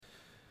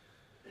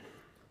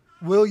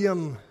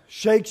William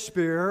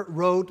Shakespeare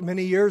wrote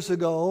many years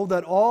ago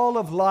that all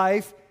of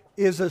life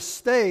is a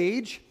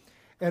stage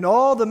and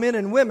all the men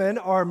and women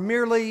are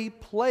merely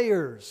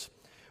players.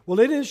 Well,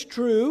 it is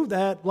true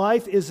that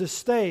life is a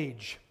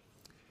stage.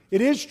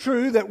 It is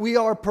true that we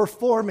are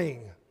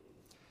performing.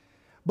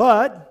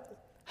 But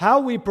how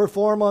we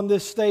perform on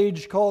this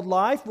stage called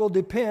life will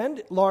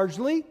depend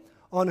largely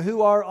on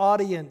who our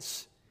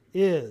audience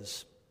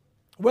is.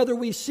 Whether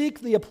we seek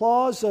the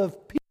applause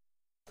of people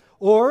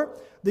or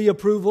the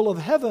approval of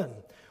heaven.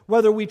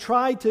 Whether we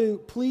try to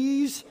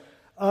please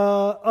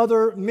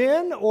other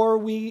men or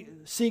we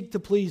seek to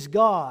please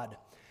God.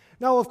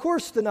 Now, of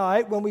course,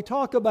 tonight when we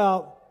talk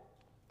about,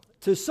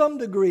 to some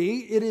degree,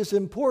 it is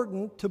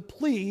important to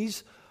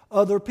please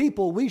other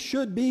people. We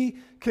should be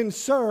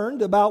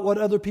concerned about what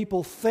other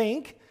people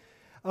think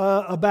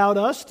about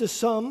us to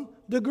some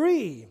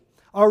degree.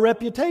 Our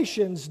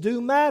reputations do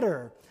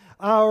matter.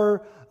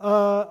 Our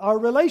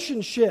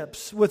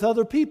relationships with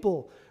other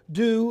people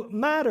do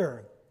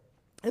matter.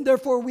 And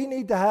therefore, we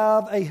need to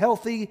have a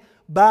healthy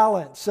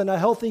balance and a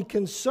healthy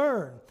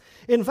concern.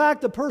 In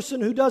fact, a person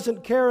who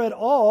doesn't care at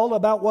all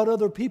about what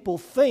other people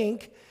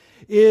think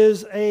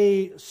is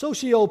a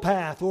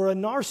sociopath or a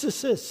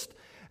narcissist.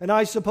 And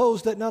I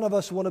suppose that none of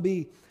us want to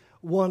be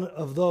one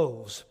of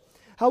those.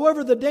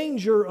 However, the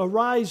danger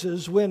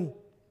arises when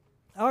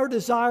our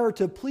desire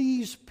to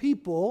please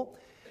people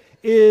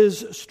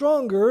is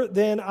stronger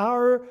than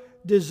our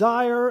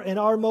desire and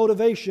our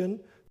motivation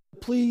to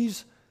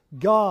please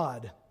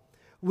God.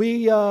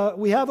 We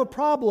have a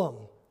problem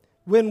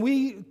when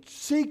we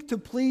seek to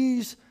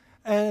please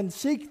and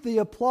seek the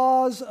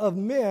applause of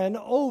men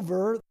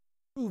over the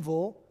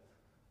approval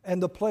and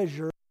the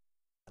pleasure of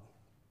God.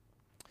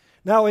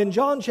 Now, in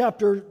John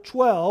chapter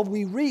 12,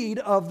 we read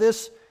of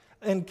this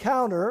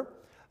encounter,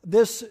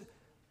 this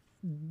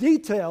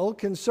detail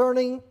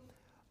concerning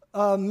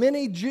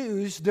many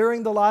Jews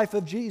during the life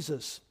of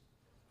Jesus.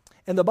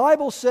 And the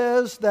Bible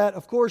says that,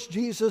 of course,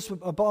 Jesus,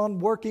 upon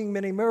working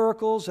many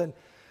miracles and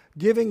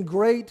giving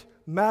great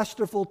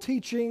masterful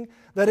teaching,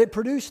 that it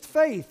produced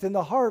faith in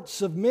the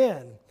hearts of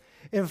men.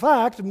 In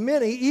fact,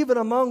 many, even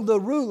among the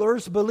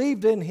rulers,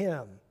 believed in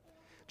Him.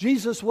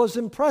 Jesus was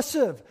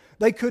impressive.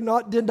 They could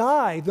not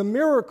deny the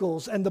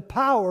miracles and the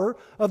power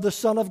of the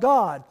Son of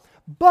God.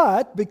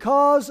 But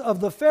because of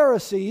the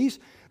Pharisees,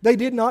 they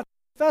did not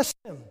confess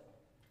Him.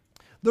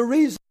 The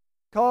reason is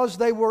because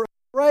they were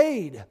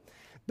afraid.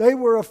 They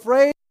were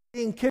afraid of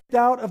being kicked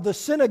out of the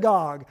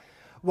synagogue.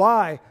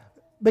 Why?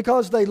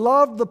 Because they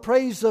loved the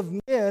praise of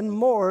men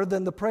more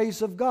than the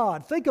praise of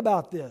God. Think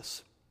about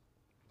this.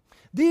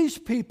 These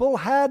people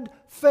had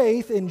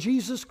faith in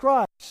Jesus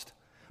Christ,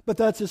 but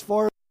that's as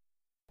far as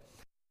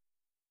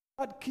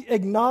they did not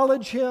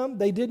acknowledge Him,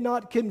 they did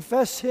not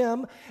confess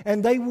Him,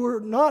 and they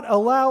were not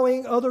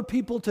allowing other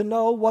people to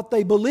know what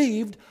they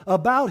believed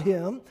about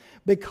Him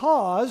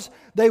because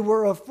they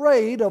were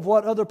afraid of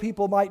what other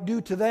people might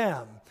do to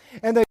them.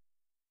 And they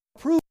wanted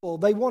approval,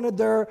 they wanted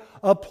their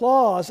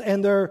applause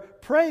and their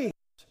praise.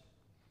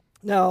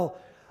 Now,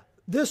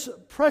 this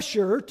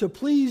pressure to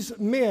please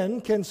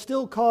men can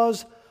still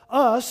cause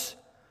us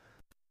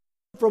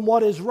from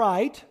what is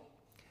right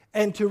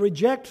and to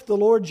reject the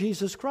Lord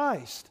Jesus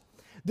Christ.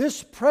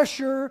 This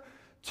pressure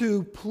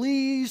to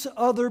please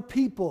other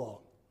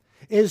people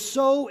is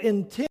so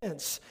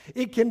intense.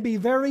 It can be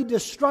very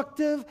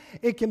destructive.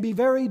 It can be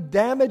very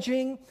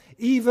damaging,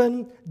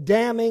 even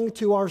damning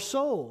to our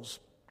souls.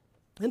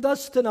 And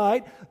thus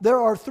tonight,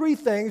 there are three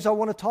things I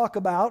want to talk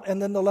about,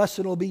 and then the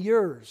lesson will be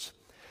yours.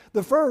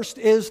 The first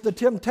is the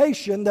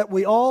temptation that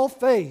we all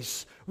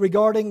face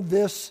regarding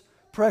this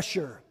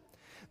pressure.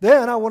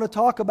 Then I want to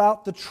talk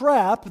about the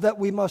trap that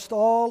we must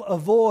all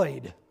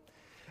avoid.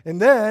 And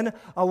then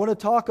I want to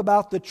talk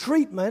about the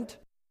treatment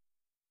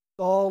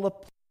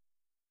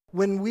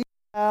when we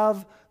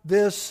have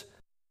this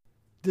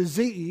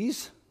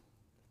disease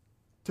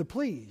to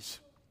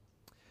please.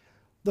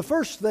 The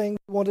first thing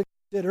we want to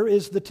consider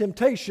is the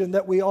temptation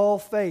that we all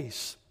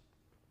face.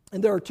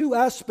 And there are two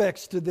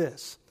aspects to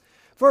this.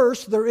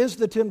 First, there is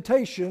the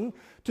temptation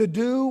to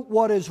do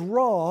what is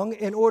wrong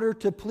in order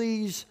to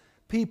please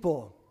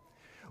people.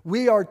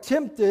 We are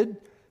tempted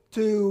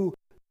to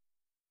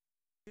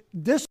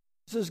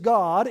displease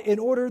God in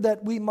order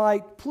that we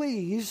might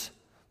please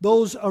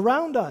those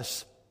around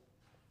us.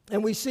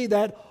 And we see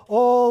that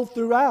all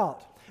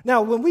throughout.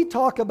 Now, when we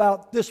talk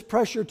about this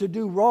pressure to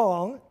do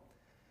wrong,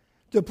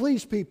 to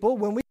please people,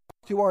 when we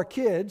talk to our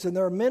kids, and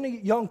there are many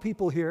young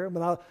people here,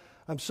 but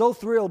I'm so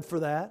thrilled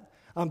for that.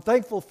 I'm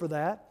thankful for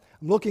that.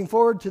 I'm looking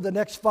forward to the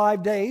next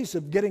 5 days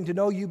of getting to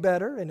know you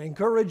better and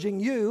encouraging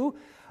you,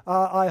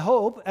 I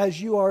hope,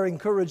 as you are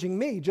encouraging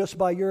me just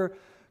by your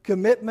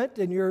commitment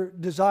and your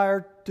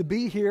desire to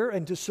be here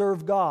and to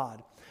serve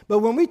God. But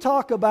when we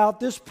talk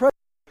about this pressure,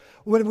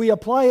 when we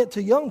apply it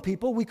to young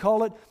people, we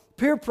call it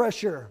peer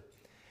pressure.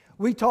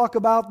 We talk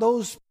about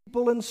those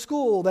people in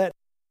school that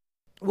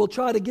will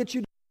try to get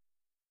you to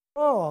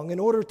do wrong in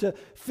order to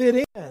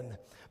fit in.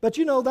 But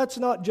you know, that's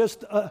not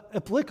just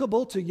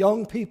applicable to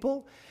young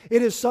people.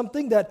 It is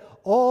something that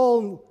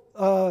all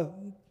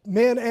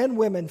men and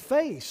women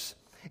face.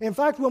 In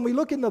fact, when we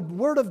look in the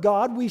Word of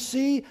God, we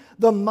see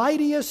the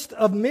mightiest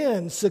of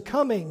men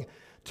succumbing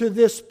to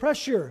this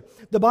pressure.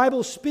 The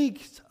Bible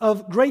speaks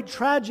of great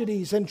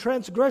tragedies and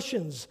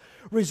transgressions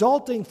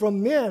resulting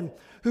from men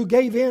who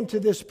gave in to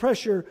this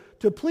pressure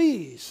to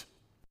please.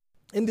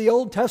 In the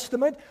Old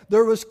Testament,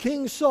 there was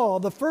King Saul,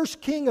 the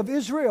first king of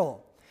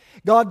Israel.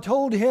 God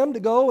told him to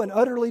go and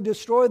utterly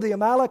destroy the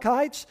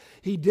Amalekites.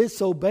 He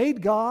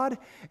disobeyed God,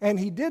 and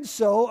he did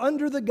so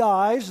under the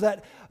guise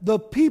that the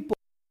people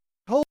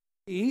told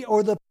me,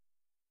 or the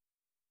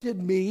people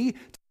did me, to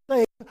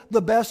make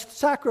the best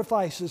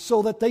sacrifices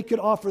so that they could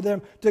offer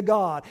them to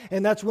God.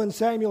 And that's when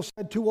Samuel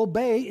said to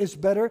obey is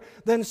better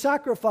than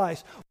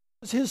sacrifice. What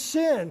was his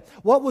sin?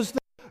 What was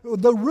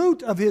the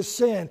root of his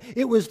sin?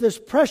 It was this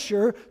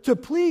pressure to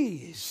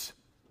please.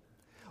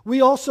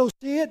 We also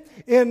see it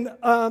in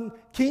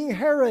King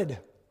Herod,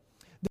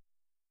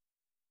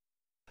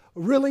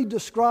 really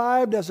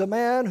described as a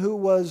man who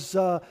was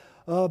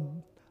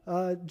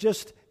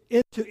just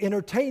into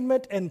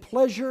entertainment and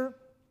pleasure,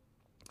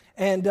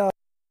 and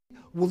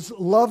was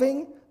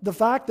loving the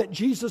fact that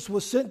Jesus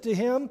was sent to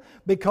him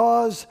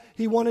because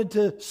he wanted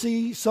to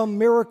see some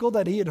miracle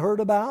that he had heard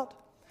about.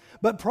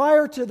 But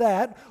prior to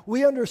that,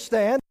 we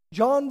understand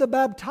John the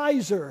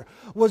Baptizer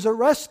was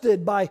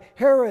arrested by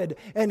Herod,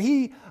 and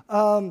he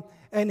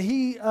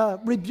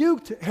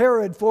rebuked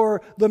Herod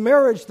for the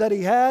marriage that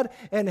he had,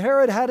 and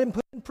Herod had him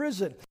put in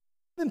prison.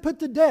 He had put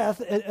to death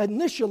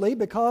initially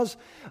because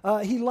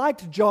he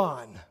liked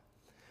John.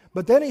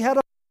 But then he had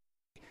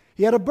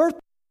a birthday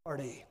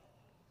party,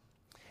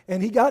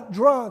 and he got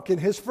drunk,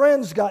 and his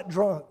friends got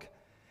drunk,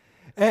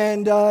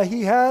 and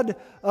he had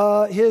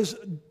his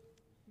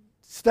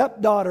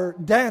stepdaughter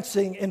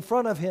dancing in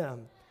front of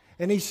him.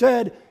 And he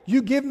said,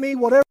 "You give me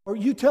whatever, or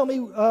you tell me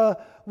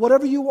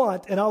whatever you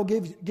want, and I'll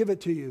give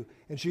it to you."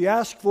 And she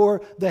asked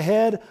for the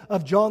head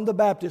of John the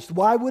Baptist.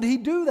 Why would he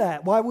do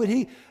that? Why would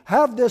he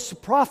have this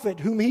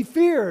prophet whom he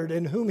feared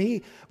and whom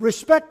he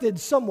respected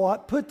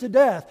somewhat put to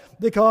death?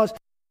 Because he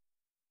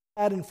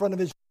had in front of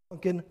his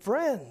drunken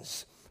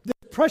friends. The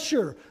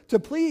pressure to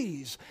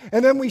please.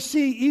 And then we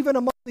see even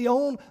among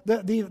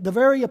the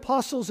very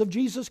apostles of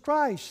Jesus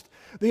Christ,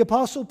 the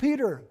Apostle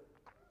Peter,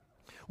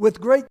 with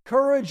great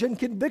courage and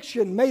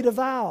conviction, made a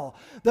vow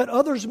that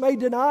others may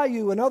deny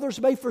you and others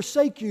may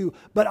forsake you,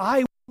 but I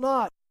will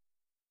not.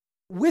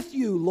 With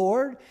you,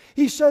 Lord.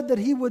 He said that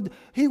he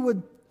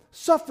would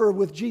suffer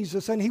with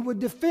Jesus and he would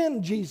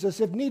defend Jesus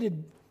if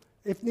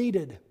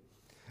needed.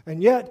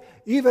 And yet,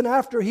 even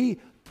after he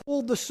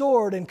pulled the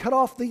sword and cut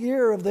off the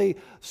ear of the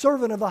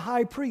servant of the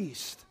high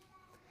priest,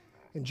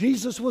 and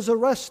Jesus was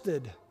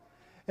arrested,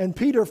 and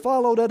Peter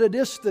followed at a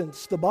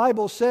distance, the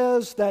Bible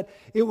says that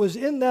it was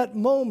in that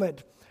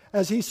moment,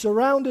 as he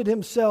surrounded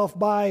himself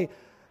by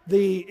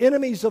the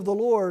enemies of the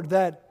Lord,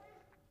 that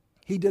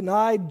he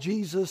denied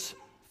Jesus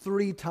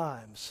 3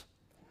 times.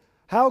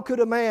 How could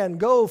a man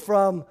go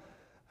from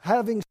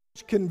having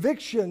such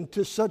conviction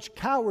to such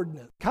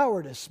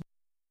cowardice?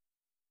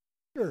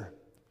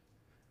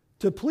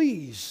 To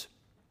please,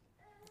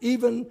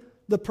 even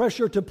the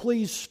pressure to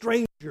please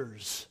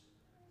strangers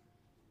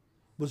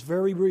was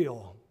very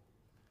real.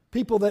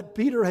 People that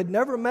Peter had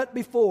never met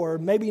before,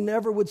 maybe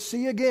never would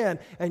see again,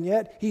 and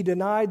yet he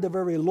denied the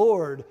very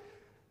Lord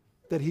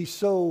that he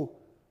so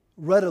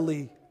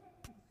readily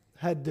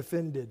had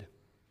defended.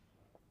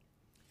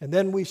 And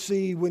then we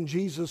see when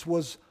Jesus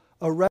was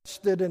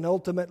arrested and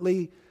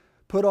ultimately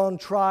put on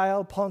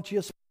trial,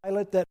 Pontius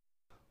Pilate, that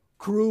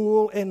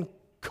cruel and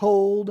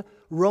cold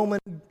Roman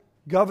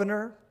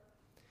governor,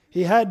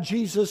 he had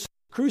Jesus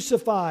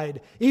crucified,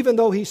 even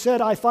though he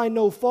said, "I find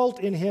no fault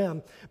in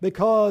him,"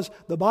 because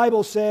the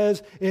Bible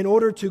says, in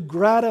order to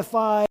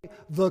gratify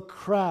the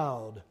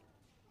crowd,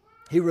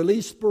 he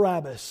released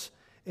Barabbas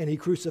and he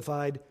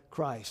crucified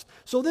Christ.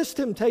 So this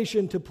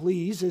temptation to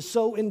please is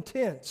so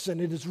intense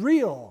and it is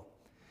real,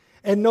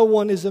 and no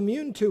one is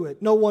immune to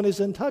it. No one is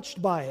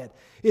untouched by it.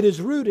 It is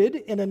rooted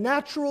in a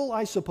natural,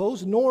 I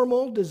suppose,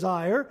 normal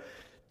desire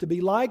to be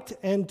liked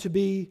and to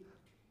be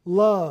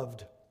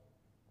loved,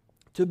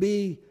 to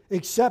be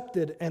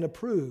accepted and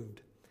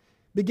approved.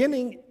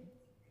 Beginning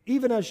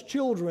even as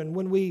children,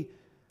 when we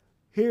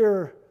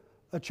hear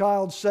a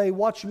child say,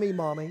 "Watch me,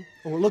 Mommy,"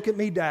 or "Look at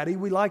me, Daddy,"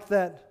 we like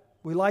that.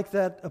 We like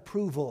that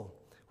approval.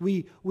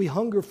 We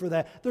hunger for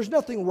that. There's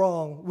nothing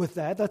wrong with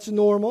that. That's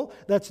normal.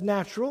 That's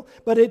natural.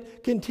 But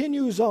it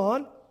continues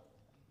on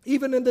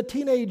even in the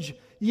teenage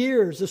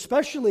years,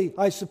 especially,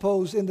 I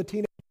suppose, in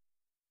the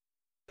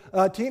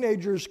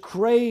teenagers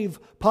crave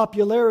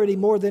popularity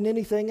more than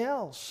anything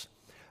else.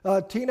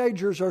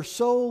 Teenagers are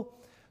so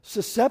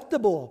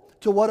susceptible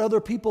to what other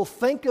people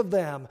think of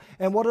them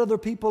and what other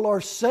people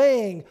are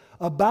saying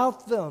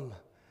about them.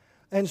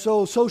 And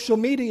so social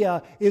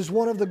media is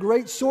one of the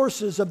great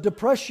sources of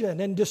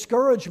depression and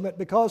discouragement,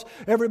 because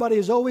everybody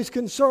is always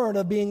concerned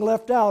of being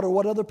left out, or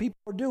what other people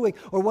are doing,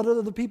 or what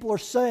other people are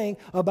saying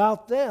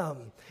about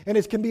them. And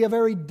it can be a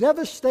very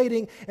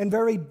devastating and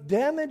very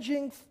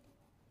damaging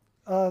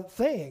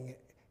thing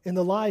in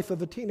the life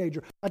of a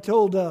teenager. I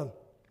told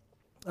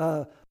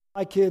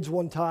my kids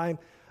one time,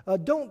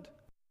 don't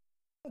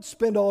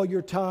spend all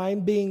your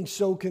time being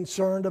so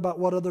concerned about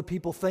what other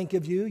people think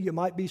of you. You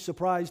might be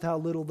surprised how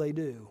little they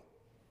do.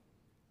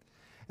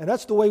 And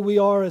that's the way we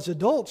are as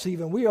adults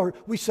even.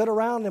 We sit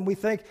around and we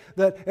think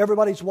that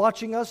everybody's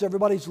watching us,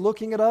 everybody's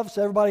looking at us,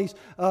 everybody's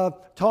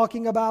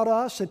talking about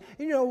us. And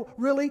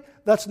really,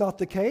 that's not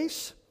the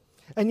case.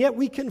 And yet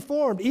we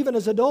conform. Even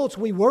as adults,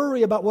 we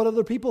worry about what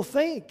other people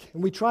think.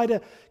 And we try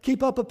to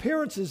keep up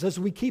appearances as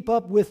we keep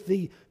up with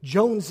the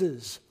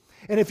Joneses.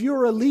 And if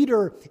you're a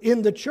leader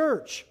in the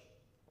church,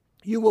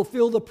 you will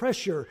feel the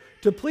pressure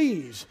to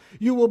please.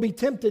 You will be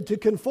tempted to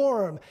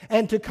conform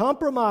and to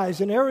compromise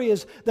in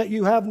areas that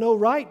you have no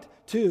right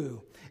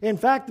to. In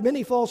fact,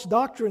 many false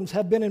doctrines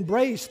have been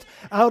embraced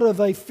out of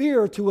a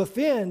fear to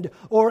offend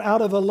or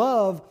out of a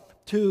love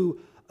to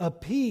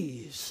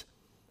appease.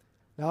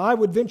 Now, I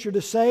would venture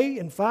to say,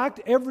 in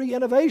fact, every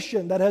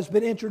innovation that has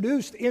been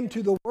introduced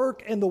into the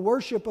work and the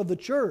worship of the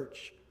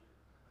church,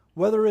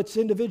 whether it's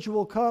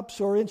individual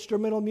cups or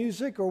instrumental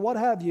music or what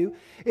have you,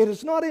 it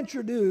is not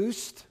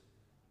introduced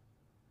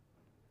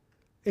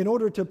in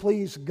order to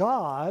please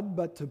God,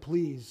 but to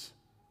please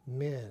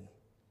men.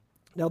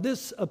 Now,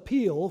 this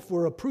appeal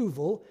for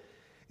approval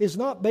is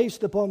not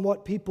based upon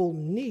what people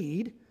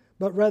need,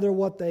 but rather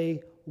what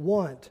they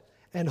want.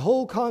 And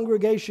whole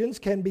congregations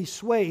can be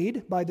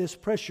swayed by this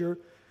pressure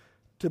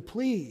to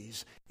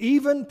please.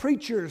 Even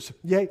preachers,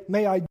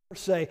 may I dare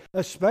say,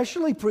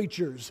 especially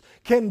preachers,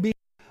 can be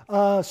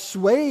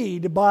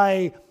swayed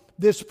by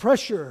this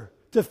pressure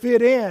to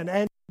fit in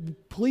and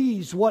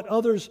please what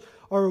others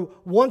are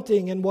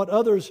wanting and what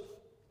others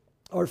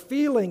are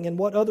feeling and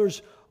what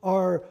others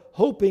are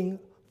hoping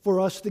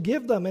for us to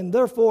give them. And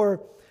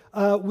therefore,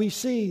 we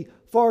see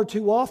far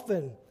too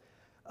often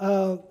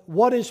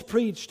what is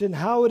preached and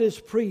how it is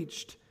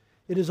preached.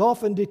 It is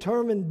often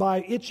determined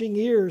by itching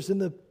ears in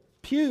the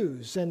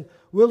pews and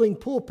willing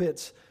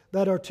pulpits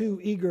that are too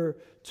eager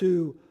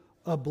to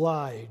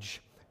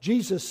oblige.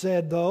 Jesus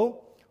said,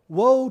 though,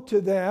 woe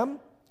to them,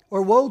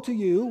 or woe to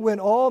you, when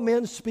all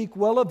men speak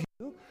well of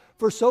you,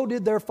 for so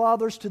did their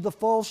fathers to the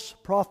false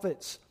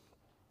prophets.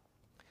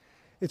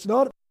 It's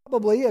not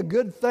probably a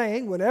good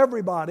thing when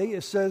everybody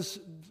says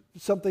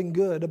something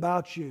good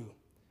about you.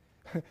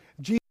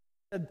 Jesus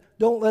said,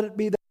 don't let it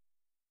be the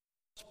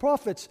false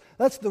prophets.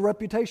 That's the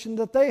reputation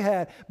that they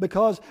had,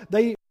 because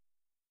they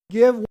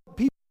give what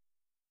people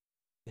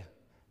need,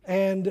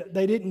 and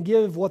they didn't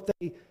give what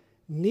they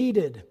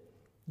needed.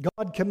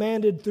 God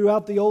commanded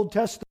throughout the Old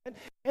Testament,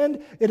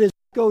 and it is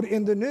echoed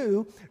in the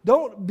New,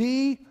 don't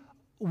be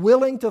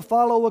willing to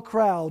follow a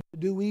crowd to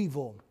do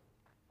evil.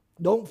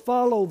 Don't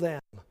follow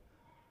them.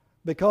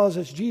 Because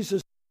as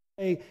Jesus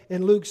said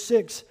in Luke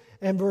 6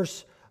 and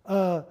verse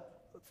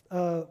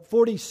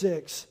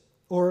 46,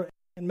 or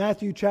in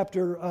Matthew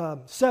chapter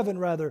 7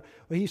 rather,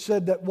 where he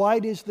said that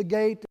wide is the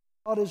gate,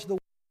 broad is the way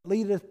that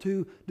leadeth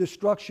to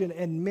destruction,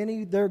 and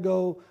many there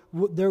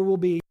will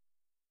be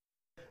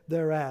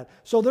thereat.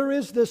 So there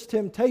is this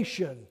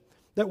temptation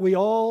that we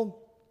all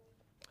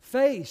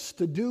face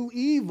to do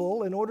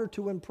evil in order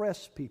to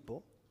impress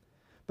people.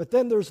 But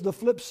then there's the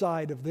flip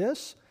side of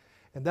this,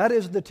 and that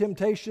is the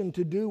temptation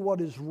to do what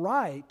is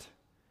right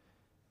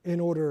in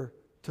order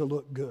to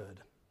look good.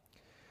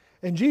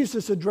 And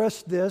Jesus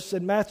addressed this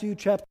in Matthew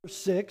chapter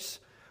 6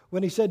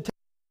 when he said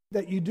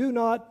that you do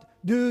not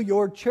do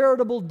your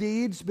charitable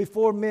deeds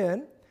before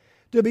men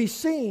to be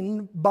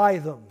seen by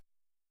them.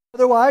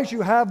 Otherwise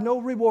you have no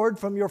reward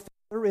from your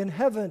Father in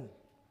heaven.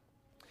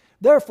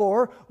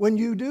 Therefore, when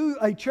you do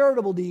a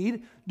charitable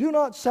deed, do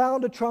not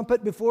sound a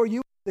trumpet before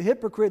you, the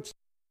hypocrites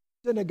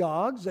in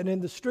synagogues and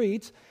in the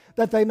streets,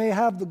 that they may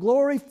have the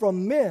glory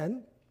from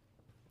men.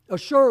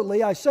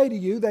 Assuredly, I say to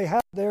you, they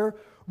have their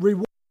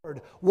reward.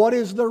 What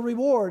is their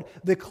reward?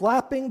 The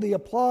clapping, the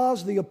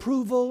applause, the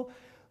approval,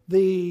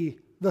 the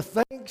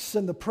thanks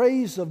and the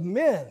praise of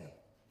men.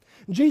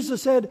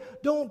 Jesus said,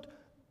 don't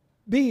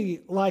be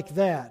like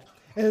that.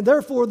 And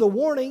therefore, the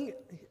warning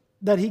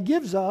that he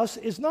gives us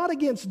is not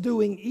against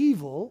doing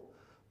evil,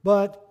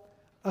 but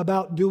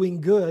about doing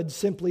good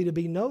simply to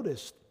be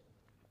noticed.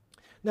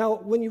 Now,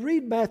 when you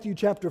read Matthew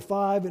chapter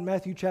 5 and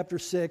Matthew chapter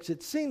 6,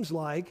 it seems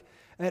like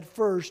at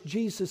first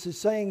Jesus is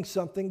saying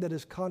something that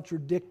is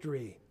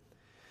contradictory.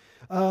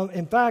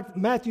 In fact,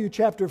 Matthew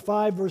chapter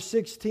 5 verse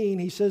 16,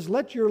 he says,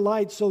 let your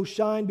light so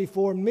shine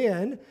before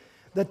men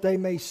that they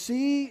may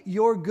see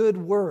your good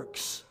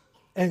works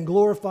and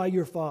glorify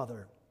your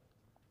Father.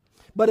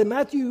 But in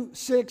Matthew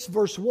 6,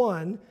 verse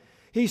 1,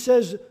 he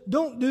says,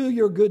 don't do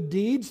your good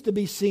deeds to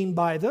be seen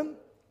by them.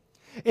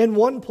 In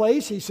one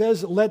place, he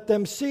says, let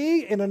them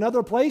see. In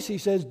another place, he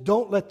says,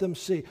 don't let them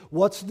see.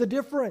 What's the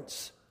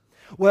difference?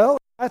 Well,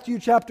 Matthew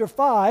chapter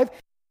 5,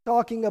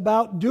 talking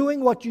about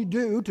doing what you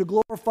do to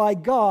glorify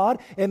God.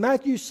 In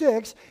Matthew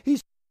 6,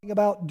 he's talking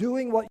about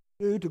doing what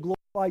you do to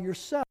glorify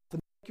yourself and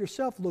make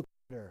yourself look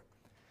better.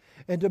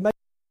 And to make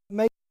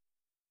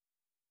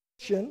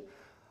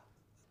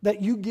that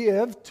you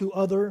give to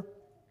other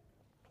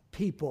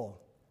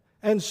people.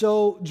 And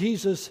so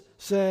Jesus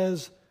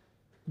says,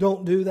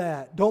 don't do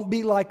that. Don't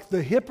be like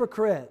the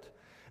hypocrite.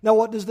 Now,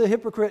 what does the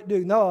hypocrite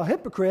do? No, a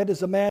hypocrite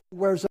is a man who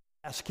wears a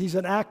mask. He's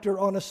an actor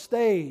on a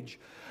stage.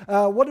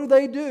 What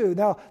do?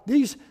 Now,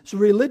 these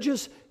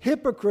religious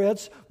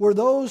hypocrites were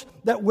those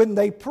that when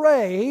they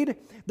prayed,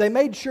 they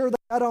made sure they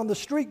got on the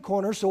street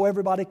corner so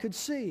everybody could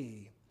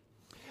see.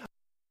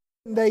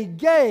 When they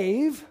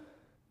gave,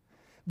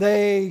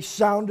 they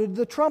sounded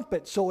the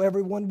trumpet so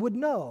everyone would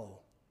know.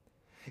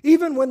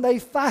 Even when they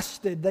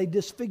fasted, they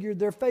disfigured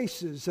their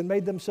faces and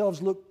made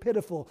themselves look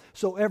pitiful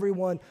so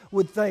everyone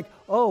would think,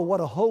 oh, what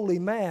a holy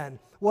man,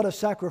 what a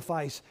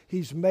sacrifice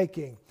he's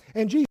making.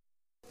 And Jesus,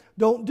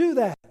 don't do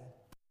that.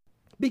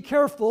 Be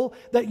careful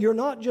that you're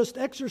not just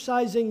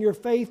exercising your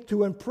faith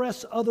to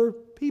impress other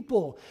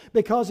people,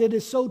 because it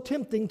is so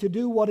tempting to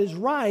do what is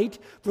right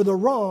for the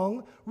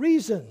wrong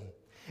reason.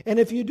 And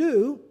if you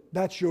do,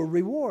 that's your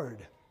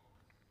reward.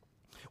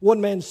 One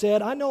man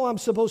said, I know I'm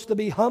supposed to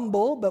be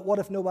humble, but what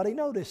if nobody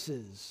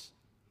notices?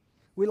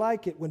 We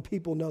like it when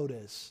people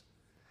notice.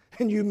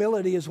 And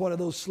humility is one of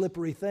those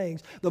slippery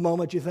things. The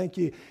moment you think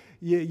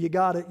you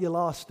got it, you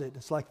lost it.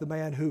 It's like the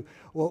man who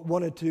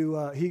wanted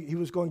to, he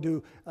was going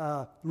to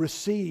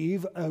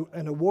receive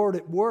an award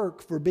at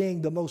work for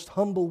being the most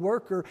humble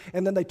worker,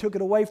 and then they took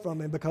it away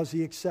from him because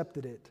he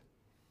accepted it.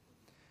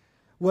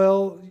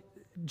 Well,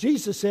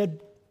 Jesus said,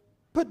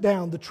 put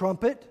down the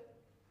trumpet.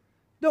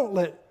 Don't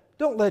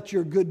let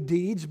your good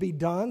deeds be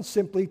done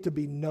simply to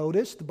be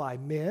noticed by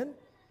men.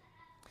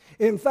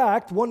 In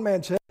fact, one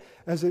man said,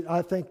 as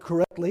I think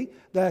correctly,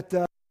 that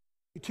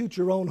you toot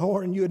your own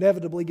horn, you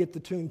inevitably get the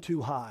tune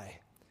too high.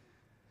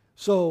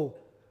 So,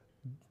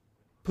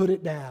 put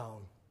it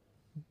down.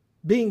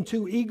 Being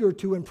too eager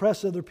to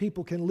impress other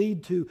people can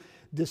lead to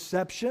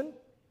deception,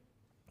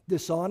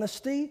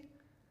 dishonesty,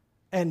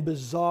 and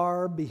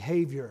bizarre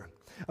behavior.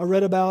 I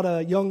read about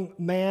a young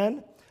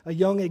man, a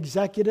young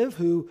executive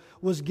who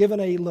was given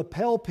a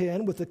lapel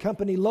pin with the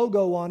company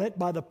logo on it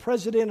by the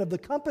president of the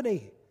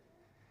company.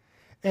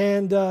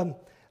 And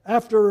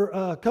after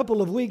a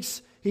couple of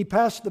weeks, he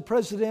passed the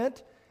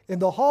president in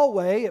the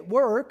hallway at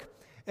work,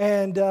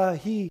 and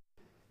he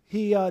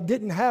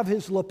didn't have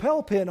his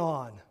lapel pin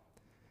on.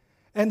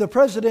 And the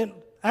president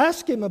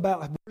asked him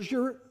about, where's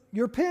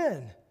your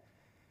pin?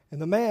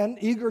 And the man,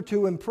 eager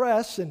to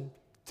impress and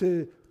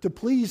to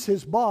please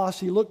his boss,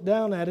 he looked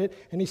down at it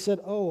and he said,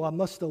 oh, I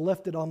must have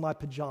left it on my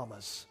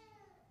pajamas.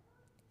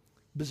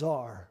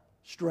 Bizarre,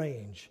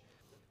 strange,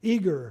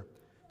 eager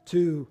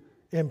to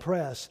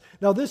impress.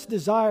 Now, this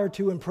desire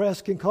to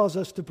impress can cause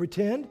us to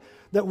pretend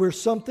that we're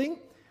something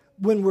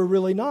when we're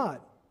really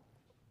not.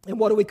 And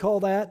what do we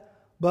call that?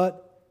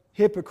 But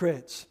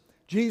hypocrites.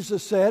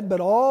 Jesus said, but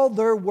all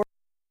their works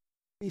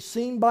be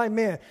seen by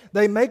men.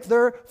 They make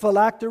their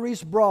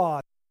phylacteries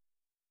broad.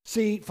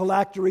 See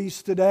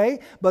phylacteries today,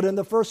 but in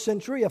the first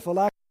century, a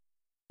phylactery,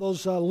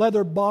 those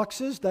leather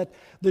boxes that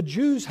the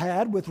Jews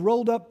had with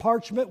rolled up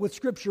parchment with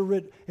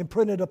scripture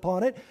imprinted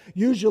upon it,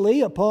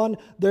 usually upon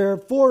their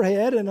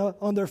forehead and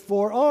on their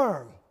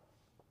forearm.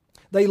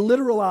 They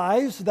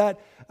literalized that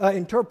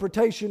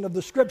interpretation of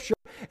the scripture,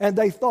 and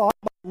they thought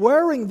by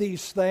wearing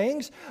these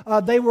things,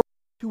 they were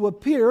to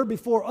appear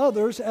before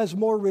others as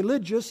more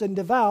religious and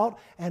devout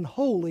and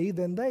holy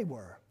than they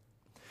were.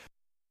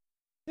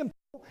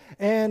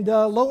 And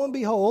lo and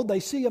behold,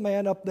 they see a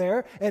man up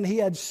there, and he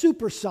had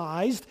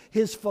supersized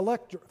his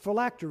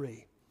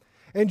phylactery.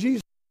 And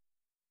Jesus,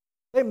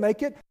 they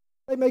make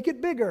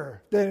it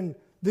bigger than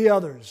the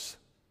others.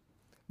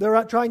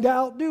 They're trying to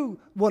outdo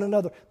one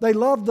another. They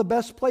love the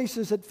best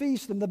places at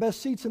feast and the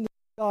best seats in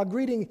the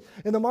greeting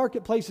in the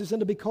marketplaces,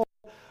 and to be called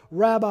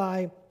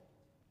Rabbi,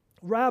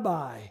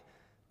 Rabbi.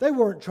 They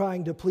weren't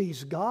trying to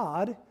please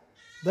God.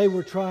 They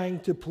were trying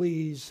to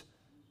please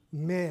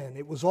men.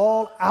 It was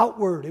all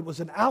outward. It was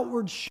an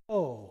outward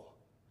show,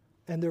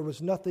 and there was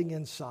nothing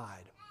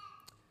inside.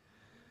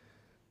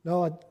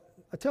 Now,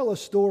 I tell a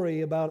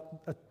story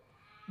about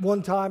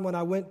one time when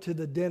I went to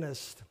the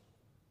dentist,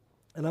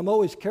 and I'm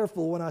always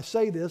careful when I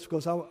say this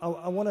because I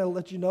want to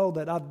let you know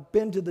that I've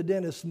been to the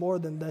dentist more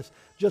than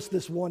just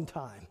this one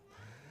time.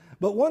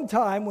 But one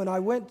time when I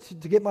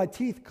went to get my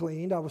teeth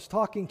cleaned, I was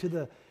talking to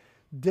the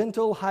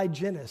dental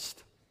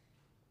hygienist.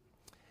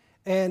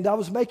 And I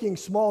was making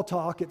small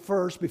talk at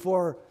first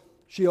before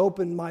she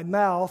opened my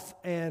mouth,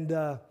 and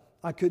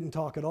I couldn't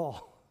talk at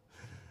all.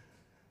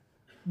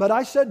 But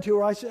I said to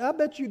her, I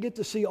bet you get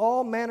to see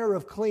all manner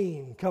of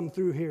clean come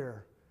through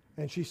here.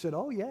 And she said,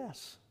 oh,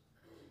 yes.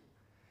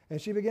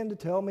 And she began to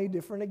tell me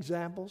different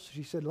examples.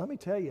 She said, let me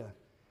tell you,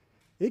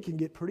 it can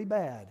get pretty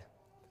bad.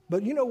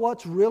 But you know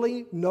what's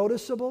really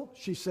noticeable,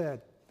 she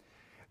said,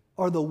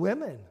 are the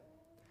women.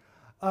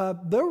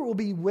 There will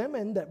be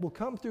women that will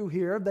come through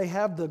here. They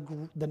have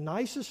the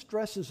nicest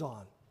dresses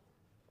on.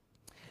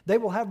 They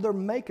will have their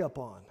makeup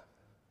on.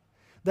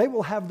 They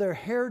will have their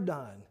hair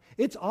done.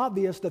 It's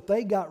obvious that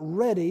they got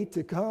ready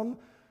to come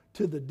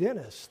to the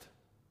dentist.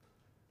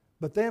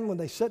 But then when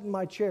they sit in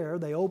my chair,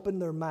 they open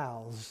their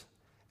mouths,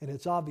 and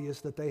it's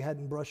obvious that they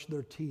hadn't brushed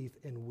their teeth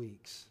in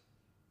weeks.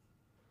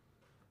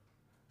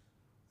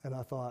 And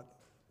I thought,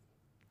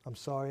 I'm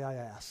sorry I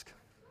asked.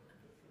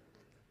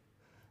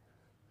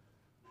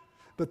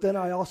 But then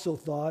I also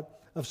thought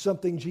of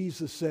something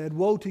Jesus said,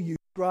 "Woe to you,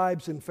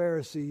 scribes and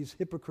Pharisees,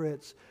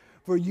 hypocrites,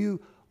 for you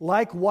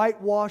like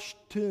whitewashed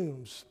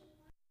tombs,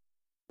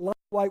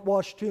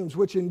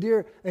 which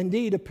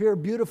indeed appear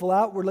beautiful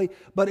outwardly,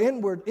 but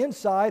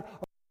inside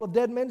are full of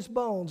dead men's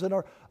bones and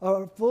are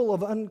full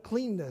of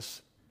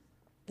uncleanness.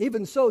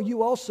 Even so,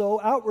 you also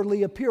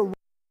outwardly appear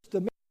righteous to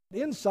men, but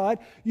inside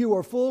you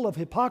are full of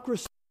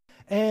hypocrisy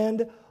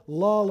and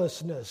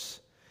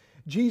lawlessness."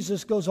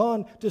 Jesus goes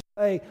on to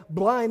say,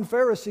 "Blind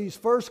Pharisees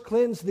first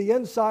cleanse the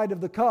inside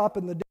of the cup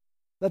and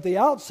that the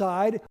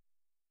outside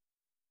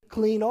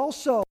clean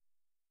also."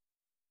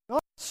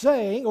 Not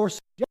saying or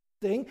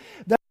suggesting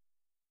that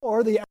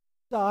or the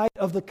outside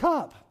of the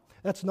cup.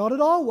 That's not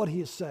at all what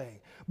he is saying.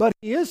 But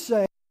he is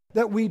saying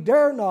that we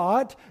dare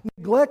not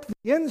neglect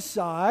the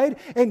inside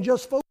and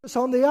just focus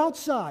on the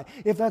outside.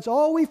 If that's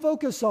all we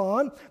focus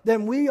on,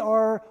 then we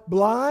are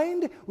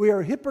blind, we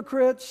are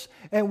hypocrites,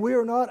 and we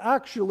are not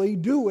actually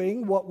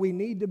doing what we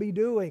need to be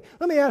doing.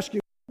 Let me ask you,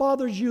 what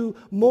bothers you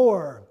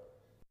more?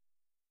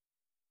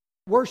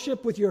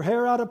 Worship with your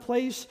hair out of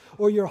place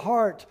or your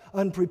heart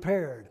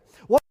unprepared?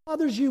 What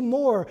bothers you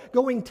more,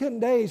 going 10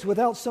 days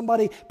without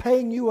somebody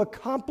paying you a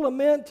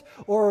compliment,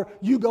 or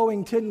you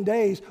going 10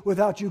 days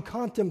without you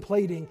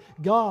contemplating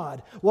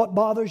God? What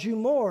bothers you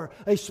more,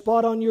 a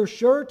spot on your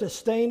shirt, a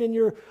stain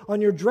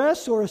on your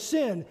dress, or a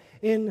sin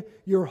in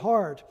your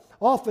heart?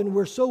 Often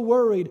we're so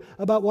worried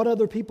about what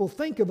other people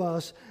think of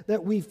us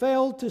that we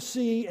fail to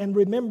see and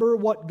remember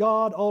what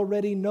God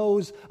already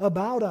knows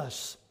about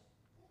us.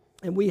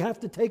 And we have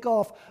to take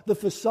off the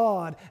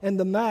facade and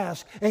the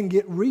mask and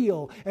get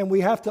real. And we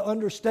have to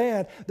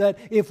understand that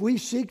if we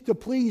seek to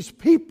please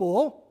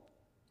people,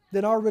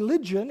 then our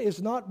religion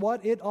is not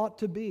what it ought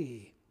to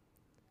be,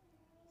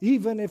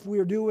 even if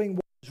we're doing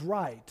what is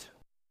right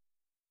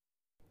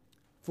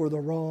for the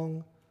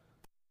wrong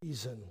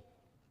reason.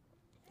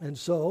 And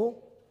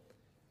so,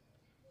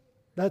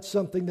 that's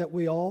something that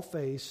we all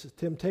face,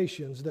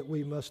 temptations that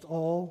we must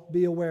all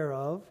be aware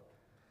of,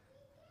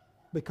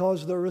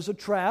 because there is a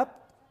trap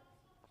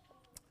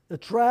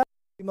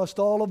we must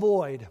all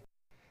avoid.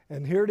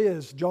 And here it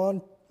is,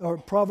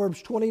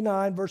 Proverbs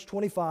 29, verse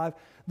 25.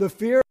 "The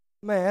fear of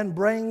man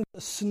brings a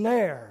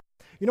snare."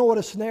 You know what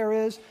a snare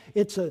is?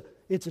 It's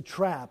a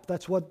trap.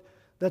 That's what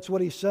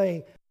he's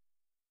saying.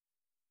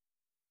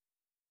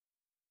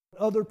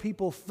 Other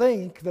people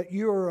think that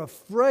you're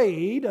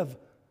afraid of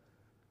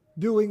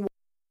doing.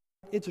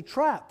 It's a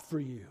trap for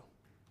you.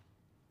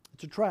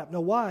 It's a trap.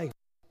 Now, why?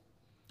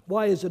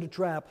 Why is it a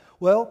trap?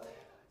 Well,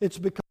 it's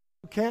because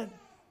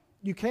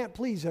you can't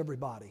please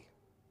everybody.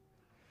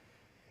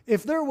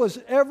 If there was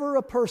ever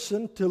a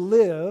person to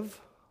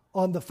live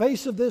on the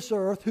face of this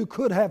earth who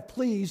could have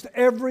pleased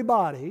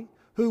everybody,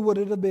 who would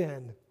it have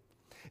been?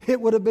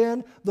 It would have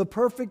been the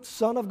perfect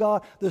Son of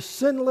God, the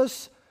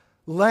sinless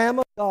Lamb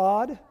of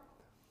God.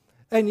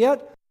 And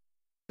yet,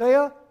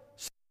 Isaiah,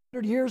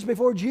 600 years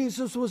before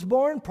Jesus was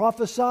born,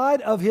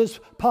 prophesied of his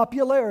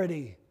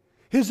popularity,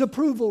 his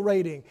approval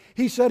rating.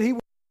 He said he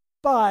was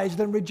despised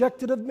and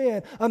rejected of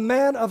men, a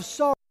man of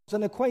sorrows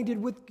and acquainted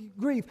with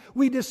grief.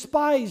 We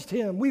despised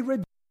him.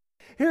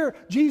 Here,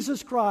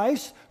 Jesus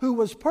Christ, who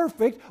was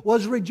perfect,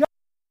 was rejected.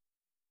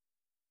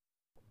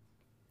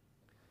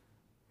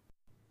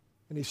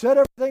 And he said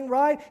everything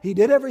right, he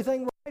did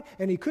everything right,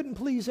 and he couldn't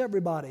please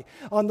everybody.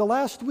 On the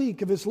last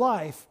week of his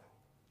life,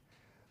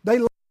 they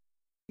led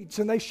the streets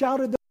and they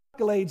shouted the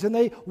accolades and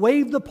they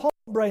waved the palm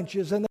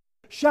branches and they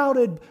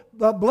shouted,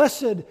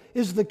 "Blessed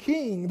is the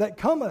King that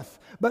cometh."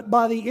 But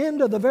by the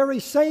end of the very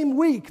same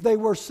week, they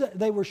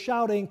were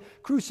shouting,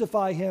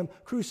 "Crucify him,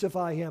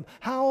 crucify him."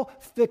 How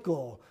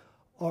fickle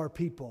are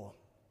people.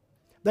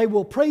 They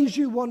will praise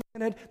you one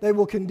minute, they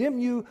will condemn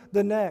you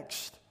the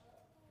next.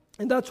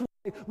 And that's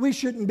why we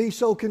shouldn't be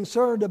so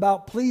concerned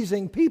about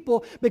pleasing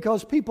people,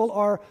 because people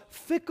are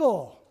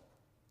fickle.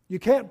 You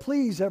can't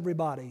please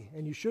everybody,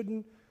 and you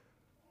shouldn't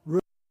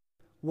really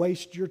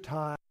waste your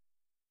time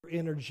or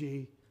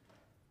energy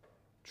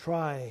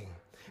trying.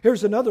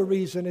 Here's another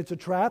reason it's a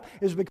trap,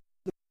 is because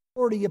the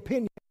majority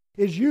opinion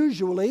is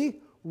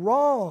usually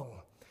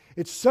wrong.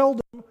 It's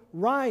seldom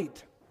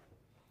right.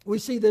 We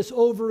see this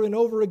over and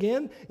over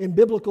again in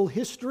biblical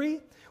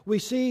history. We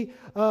see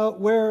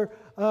where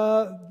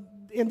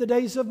in the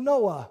days of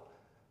Noah,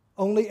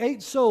 only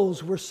 8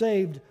 souls were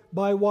saved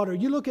by water.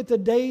 You look at the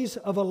days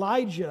of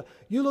Elijah.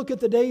 You look at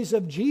the days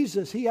of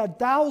Jesus. He had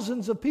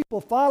thousands of people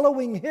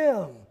following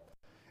him.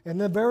 And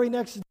the very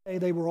next day,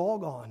 they were all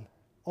gone.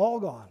 All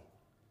gone.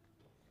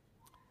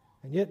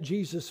 And yet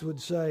Jesus would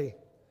say,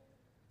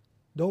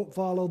 don't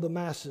follow the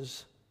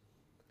masses,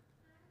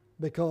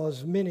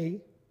 because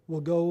many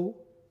will go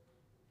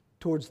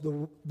towards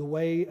the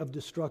way of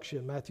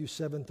destruction. Matthew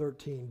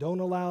 7:13.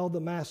 Don't allow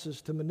the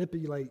masses to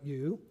manipulate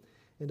you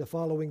into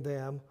following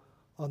them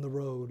on the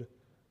road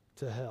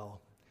to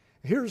hell.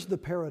 Here's the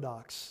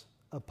paradox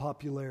of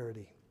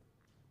popularity.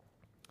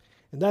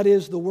 And that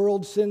is, the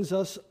world sends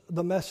us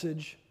the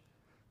message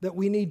that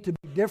we need to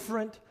be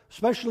different,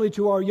 especially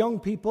to our young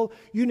people.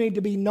 You need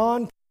to be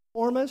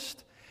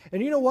nonconformist.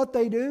 And you know what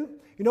they do?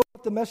 You know what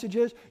what the message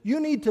is? You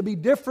need to be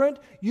different.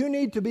 You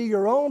need to be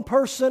your own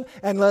person,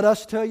 and let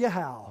us tell you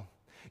how.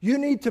 You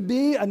need to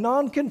be a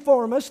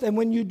nonconformist, and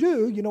when you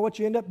do, you know what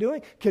you end up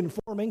doing?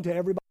 Conforming to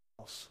everybody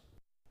else.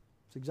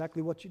 It's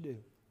exactly what you do.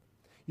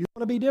 You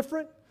want to be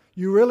different?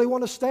 You really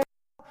want to stand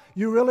out?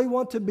 You really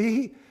want to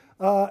be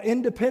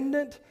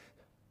independent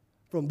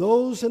from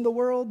those in the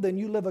world? Then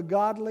you live a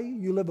godly,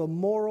 you live a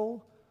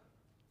moral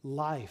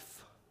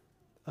life,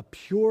 a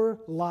pure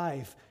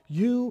life.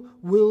 You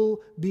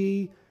will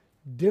be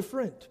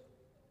different.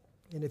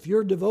 And if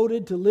you're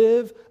devoted to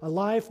live a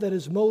life that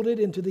is molded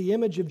into the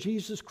image of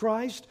Jesus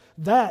Christ,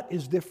 that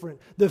is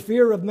different. The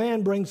fear of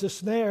man brings a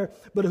snare,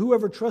 but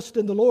whoever trusts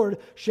in the Lord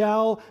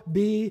shall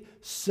be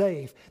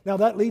safe. Now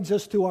that leads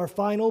us to our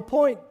final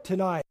point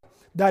tonight.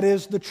 That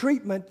is the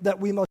treatment that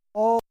we must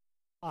all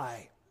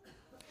apply.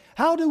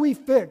 How do we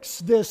fix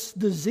this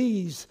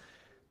disease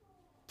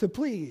to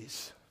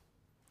please?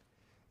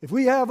 If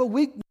we have a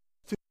weakness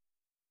to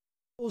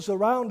those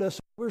around us,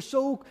 we're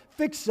so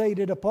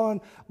fixated upon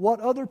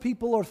what other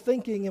people are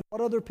thinking and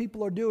what other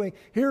people are doing.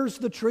 Here's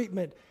the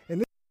treatment.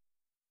 And this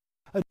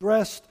is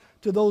addressed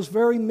to those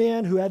very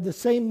men who had the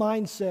same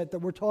mindset that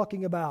we're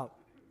talking about.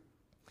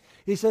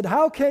 He said,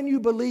 how can you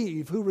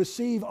believe who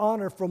receive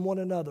honor from one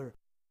another?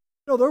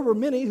 You know, there were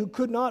many who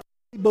could not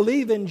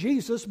believe in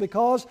Jesus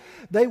because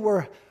they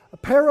were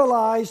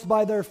paralyzed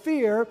by their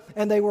fear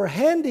and they were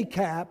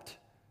handicapped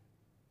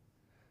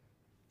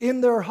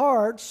in their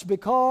hearts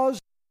because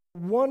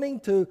wanting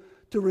to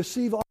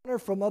receive honor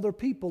from other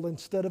people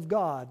instead of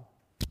God.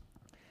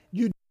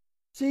 You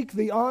seek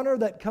the honor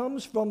that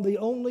comes from the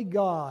only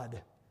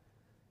God.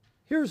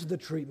 Here's the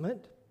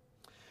treatment.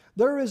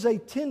 There is a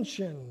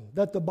tension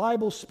that the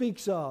Bible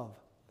speaks of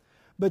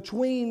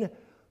between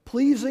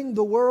pleasing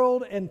the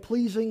world and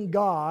pleasing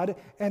God,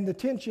 and the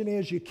tension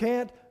is you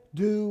can't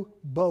do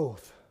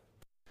both.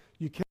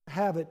 You can't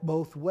have it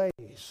both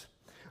ways.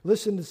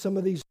 Listen to some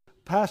of these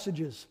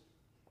passages.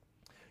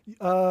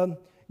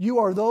 You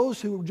are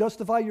those who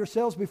justify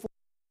yourselves before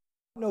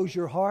God knows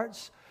your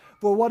hearts.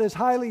 For what is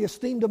highly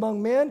esteemed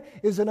among men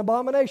is an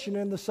abomination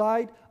in the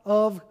sight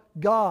of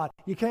God.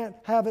 You can't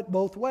have it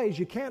both ways.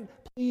 You can't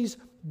please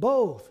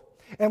both.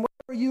 And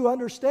whenever you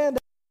understand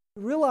that,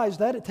 realize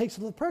that, it takes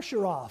the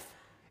pressure off.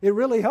 It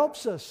really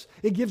helps us.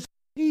 It gives us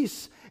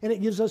peace, and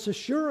it gives us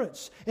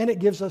assurance, and it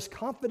gives us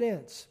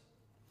confidence.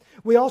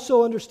 We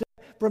also understand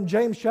from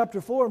James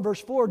chapter 4 and verse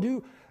 4,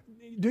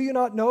 do you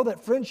not know that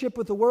friendship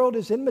with the world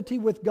is enmity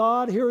with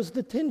God? Here is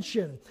the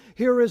tension.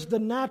 Here is the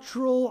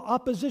natural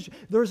opposition.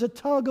 There's a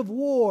tug of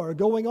war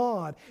going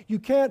on. You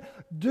can't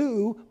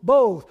do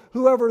both.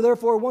 Whoever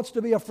therefore wants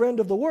to be a friend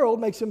of the world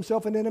makes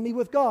himself an enemy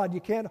with God.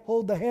 You can't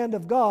hold the hand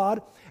of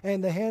God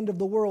and the hand of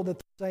the world at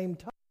the same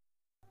time.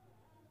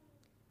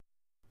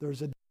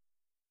 There's a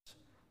difference.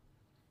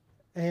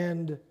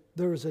 And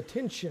there's a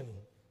tension.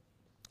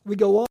 We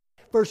go on.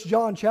 1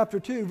 John chapter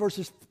 2,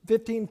 verses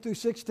 15 through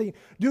 16.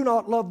 Do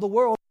not love the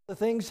world, the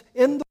things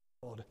in the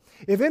world.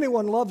 If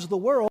anyone loves the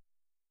world,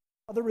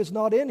 the Father is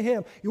not in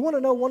him. You want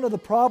to know one of the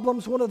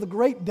problems, one of the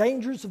great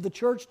dangers of the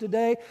church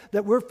today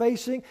that we're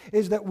facing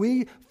is that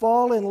we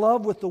fall in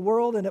love with the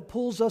world and it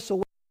pulls us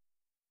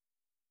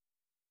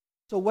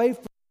away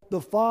from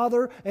the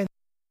Father and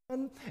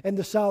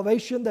the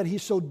salvation that He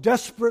so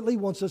desperately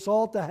wants us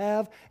all to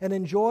have and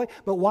enjoy.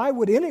 But why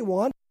would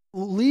anyone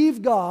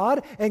leave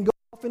God and go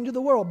off into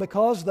the world?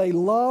 Because they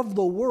love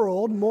the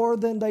world more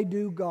than they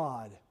do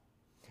God.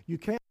 You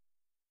can't.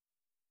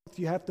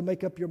 You have to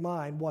make up your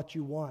mind what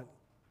you want.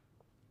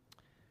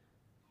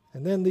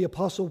 And then the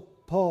Apostle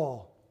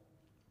Paul,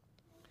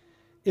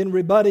 in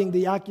rebutting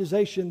the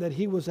accusation that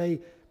he was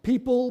a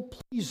people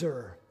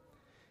pleaser,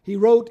 he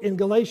wrote in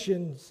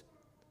Galatians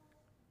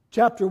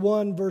chapter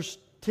 1, verse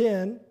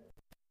 10,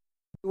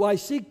 do I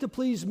seek to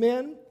please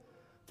men?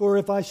 For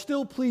if I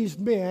still pleased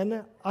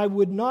men, I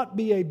would not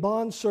be a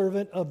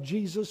bondservant of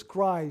Jesus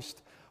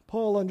Christ.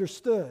 Paul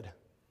understood.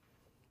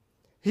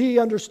 He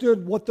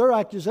understood what their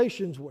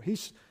accusations were.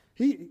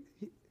 He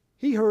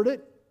heard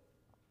it.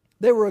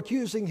 They were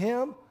accusing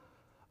him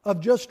of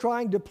just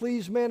trying to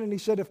please men. And he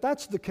said, if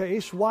that's the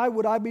case, why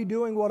would I be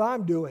doing what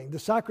I'm doing? The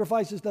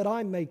sacrifices that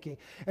I'm making.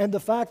 And the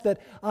fact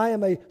that I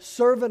am a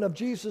servant of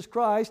Jesus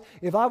Christ,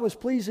 if I was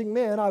pleasing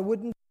men, I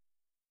wouldn't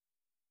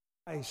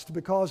be Christ,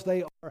 because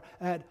they are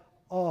at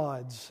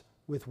odds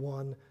with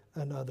one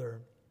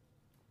another.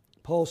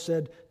 Paul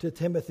said to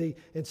Timothy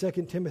in 2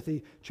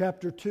 Timothy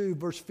chapter 2,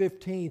 verse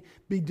 15,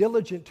 be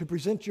diligent to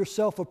present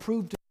yourself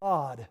approved to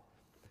God.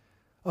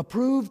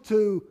 Approved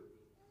to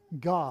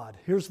God.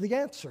 Here's the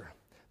answer.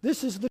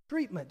 This is the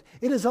treatment.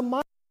 It is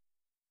a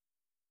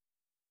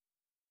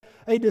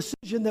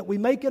decision that we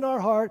make in our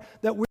heart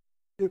that we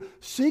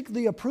seek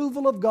the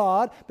approval of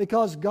God,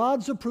 because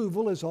God's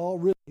approval is all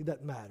really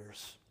that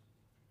matters.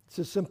 It's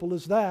as simple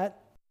as that.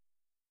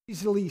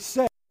 Easily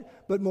said,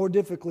 but more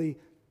difficult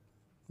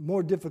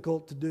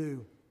to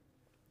do.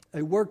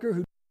 A worker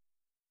who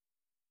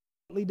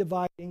is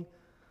dividing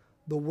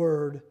the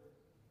word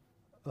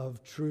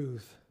of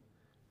truth.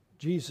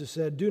 Jesus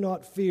said, do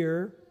not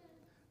fear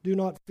Do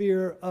not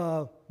fear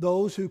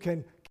those who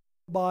can kill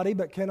the body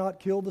but cannot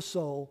kill the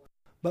soul,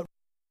 but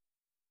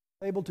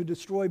are able to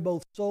destroy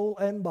both soul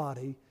and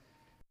body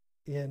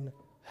in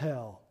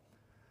hell.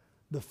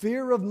 The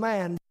fear of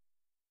man is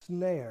a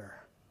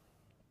snare.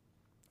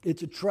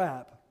 It's a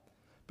trap.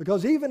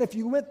 Because even if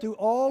you went through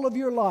all of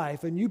your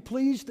life and you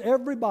pleased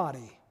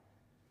everybody,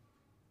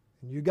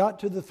 and you got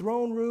to the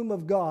throne room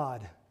of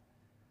God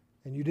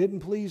and you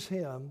didn't please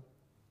Him,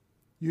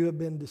 you have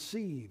been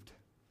deceived.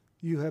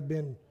 You have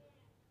been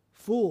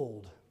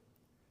fooled.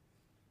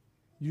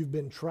 You've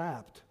been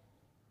trapped.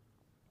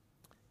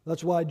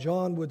 That's why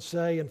John would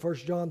say in 1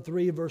 John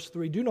 3, verse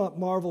 3, "Do not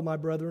marvel, my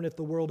brethren, if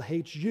the world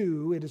hates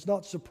you. It is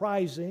not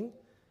surprising,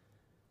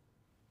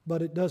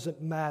 but it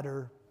doesn't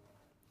matter.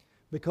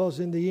 Because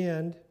in the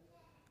end,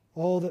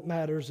 all that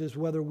matters is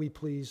whether we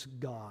please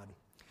God."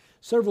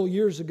 Several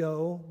years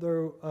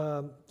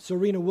ago,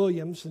 Serena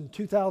Williams, in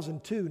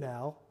 2002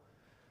 now,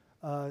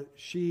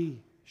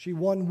 she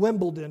won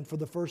Wimbledon for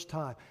the first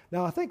time.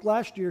 Now, I think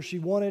last year she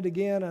won it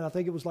again, and I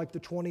think it was like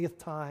the 20th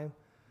time.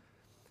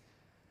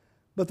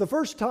 But the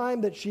first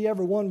time that she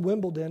ever won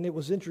Wimbledon, it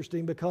was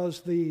interesting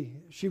because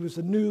she was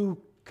a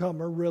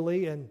newcomer,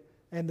 really, and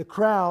the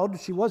crowd,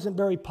 she wasn't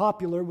very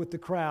popular with the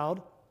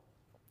crowd.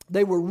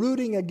 They were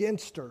rooting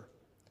against her.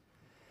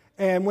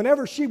 And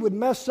whenever she would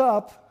mess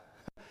up,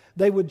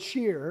 they would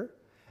cheer.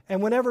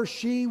 And whenever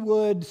she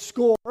would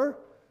score,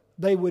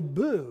 they would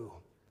boo.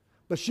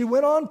 But she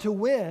went on to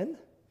win.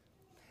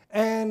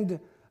 And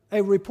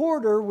a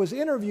reporter was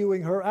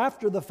interviewing her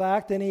after the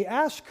fact, and he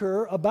asked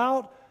her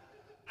about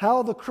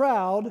how the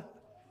crowd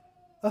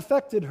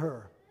affected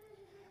her.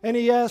 And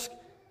he asked,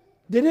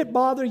 "Did it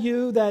bother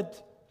you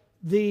that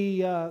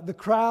the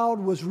crowd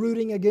was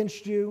rooting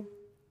against you?"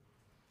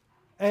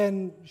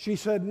 And she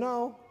said,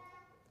 "No,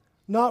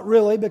 not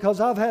really, because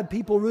I've had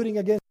people rooting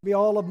against me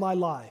all of my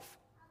life."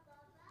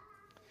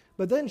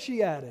 But then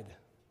she added,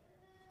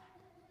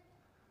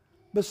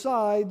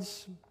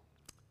 "Besides,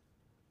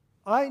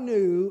 I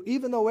knew,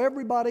 even though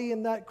everybody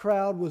in that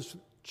crowd was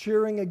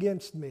cheering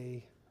against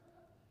me,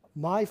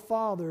 my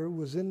Father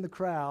was in the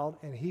crowd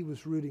and He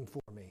was rooting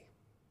for me.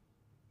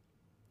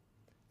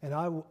 And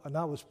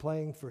I was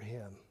playing for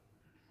Him."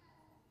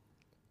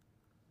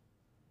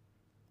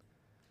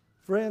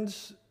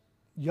 Friends,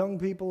 young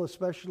people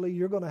especially,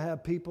 you're going to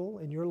have people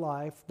in your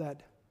life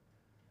that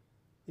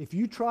if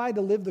you try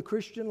to live the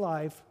Christian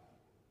life,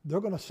 they're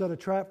going to set a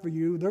trap for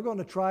you. They're going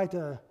to try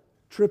to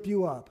trip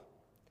you up.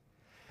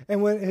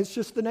 And when it's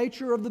just the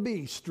nature of the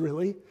beast,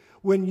 really.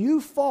 When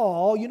you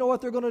fall, you know what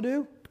they're going to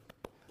do?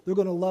 They're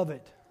going to love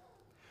it.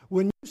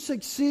 When you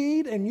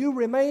succeed and you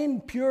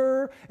remain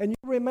pure and you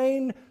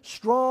remain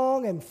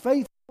strong and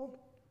faithful,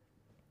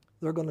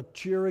 they're going to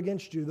cheer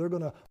against you. They're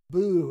going to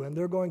boo, and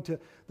they're going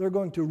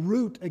to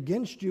root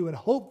against you and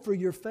hope for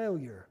your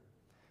failure.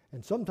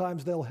 And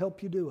sometimes they'll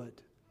help you do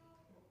it.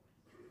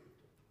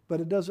 But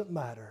it doesn't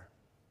matter.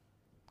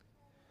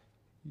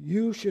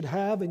 You should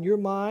have in your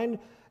mind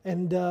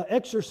and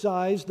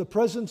exercise the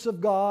presence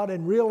of God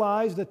and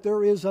realize that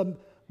there is a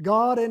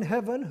God in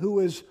heaven who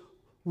is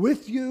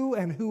with you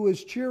and who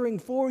is cheering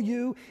for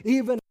you,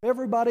 even if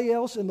everybody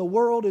else in the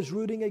world is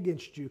rooting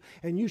against you.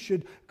 And you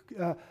should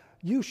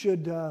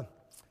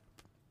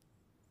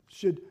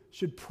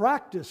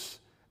practice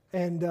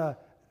and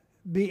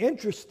be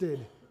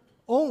interested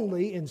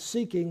only in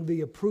seeking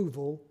the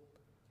approval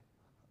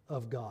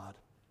of God.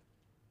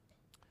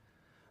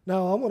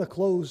 Now, I want to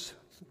close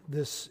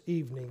this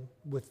evening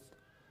with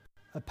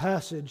a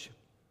passage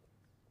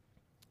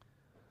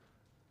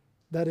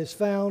that is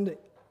found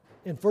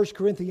in 1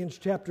 Corinthians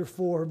chapter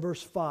 4,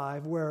 verse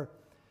 5, where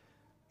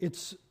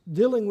it's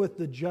dealing with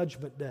the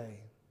judgment day.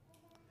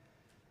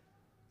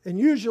 And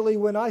usually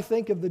when I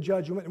think of the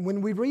judgment, and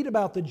when we read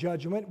about the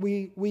judgment,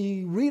 we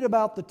read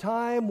about the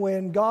time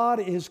when God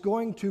is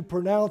going to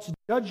pronounce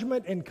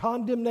judgment and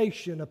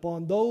condemnation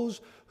upon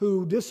those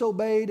who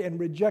disobeyed and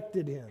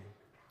rejected Him.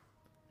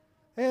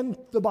 And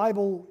the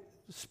Bible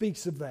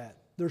speaks of that.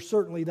 There's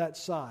certainly that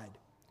side.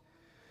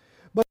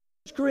 But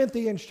 1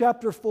 Corinthians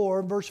chapter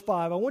 4, verse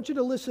 5, I want you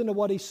to listen to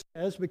what he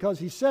says, because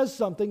he says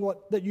something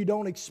that you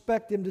don't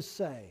expect him to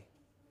say.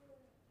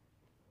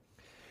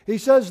 He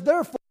says,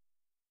 "Therefore,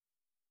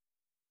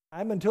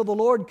 until the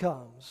Lord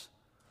comes,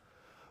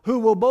 who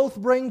will both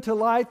bring to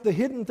light the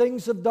hidden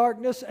things of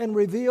darkness and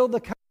reveal the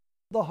counsels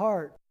of the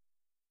heart.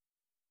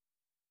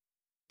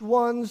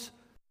 One's,"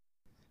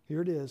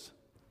 here it is,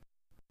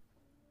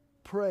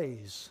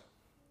 "praise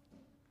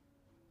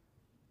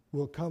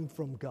will come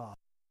from God."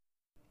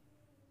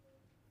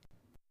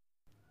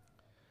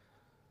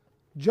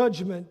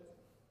 Judgment,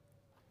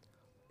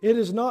 it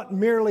is not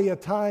merely a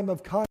time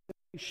of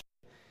condemnation.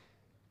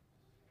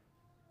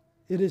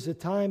 It is a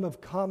time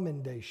of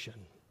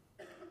commendation.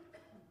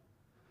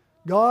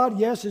 God,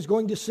 yes, is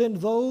going to send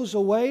those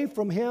away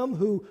from Him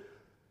who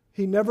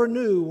He never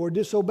knew or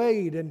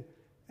disobeyed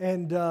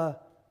and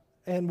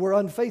were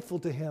unfaithful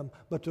to Him.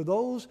 But to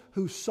those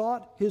who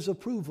sought His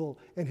approval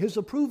and His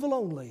approval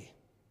only,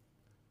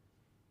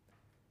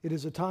 it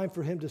is a time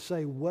for Him to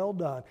say, "Well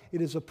done."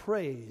 It is a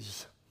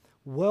praise.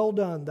 Well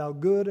done, thou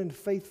good and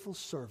faithful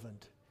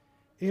servant.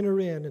 Enter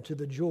into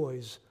the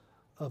joys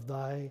of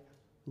thy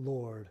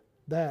Lord.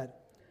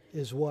 That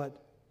is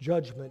what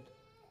judgment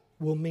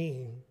will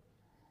mean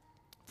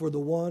for the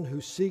one who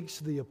seeks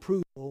the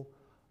approval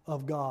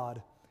of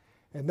God.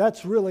 And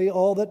that's really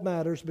all that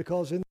matters,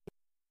 because it's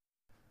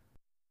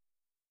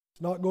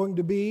not going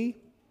to be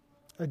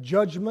a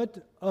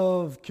judgment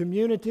of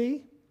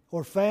community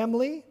or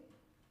family,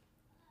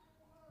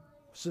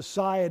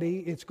 society.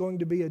 It's going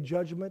to be a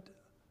judgment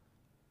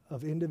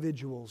of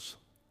individuals,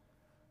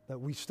 that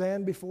we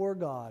stand before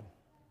God,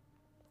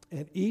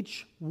 and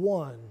each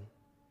one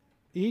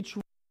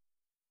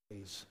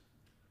is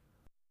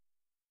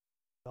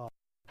God.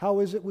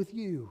 How is it with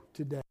you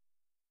today?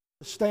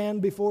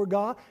 Stand before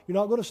God. You're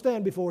not going to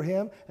stand before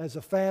Him as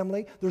a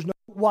family. There's no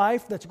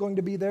wife that's going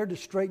to be there to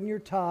straighten your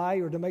tie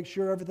or to make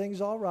sure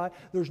everything's all right.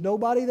 There's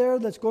nobody there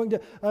that's going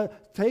to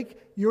take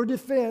your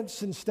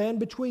defense and stand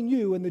between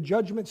you and the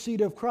judgment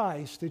seat of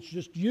Christ. It's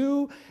just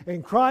you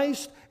and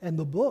Christ and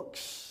the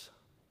books.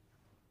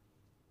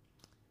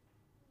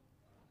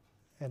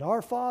 And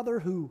our Father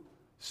who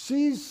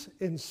sees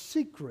in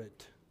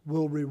secret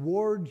will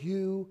reward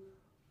you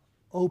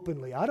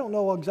openly. I don't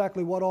know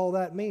exactly what all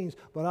that means,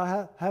 but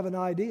I have an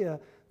idea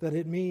that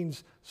it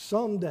means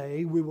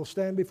someday we will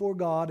stand before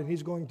God, and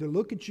He's going to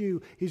look at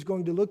you. He's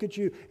going to look at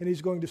you, and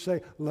He's going to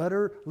say, let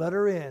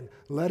her in.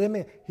 Let him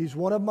in. He's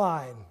one of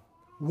mine.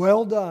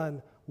 Well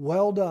done,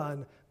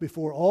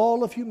 before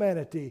all of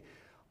humanity,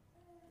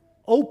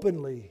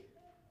 openly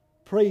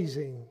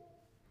praising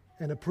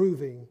and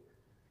approving,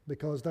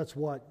 because that's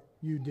what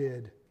you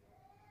did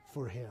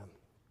for Him.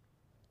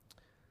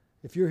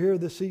 If you're here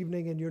this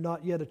evening and you're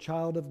not yet a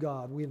child of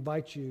God, we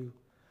invite you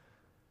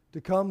to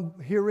come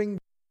hearing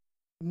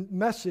the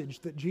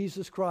message that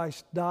Jesus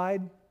Christ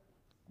died.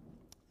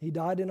 He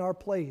died in our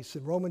place.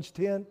 In Romans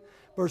 10,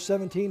 verse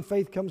 17,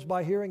 faith comes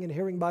by hearing, and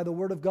hearing by the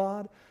Word of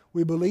God.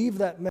 We believe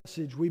that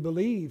message. We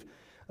believe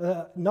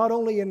not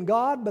only in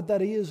God, but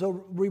that He is a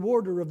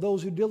rewarder of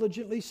those who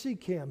diligently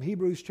seek Him.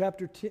 Hebrews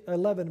chapter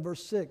 11,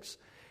 verse 6.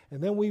 And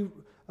then we,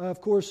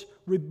 of course,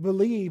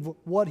 believe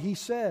what He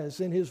says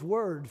in His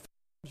Word.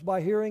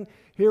 By hearing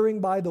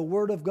by the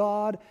Word of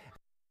God.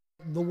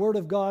 The Word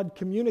of God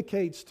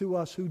communicates to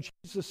us who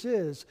Jesus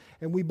is,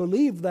 and we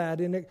believe that,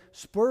 and it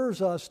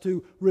spurs us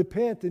to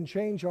repent and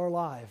change our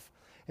life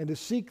and to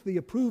seek the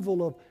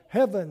approval of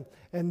heaven.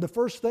 And the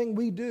first thing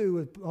we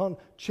do on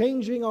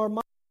changing our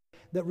mind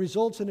that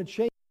results in a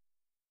change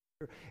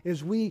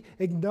is we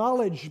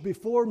acknowledge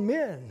before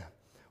men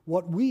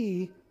what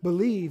we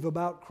believe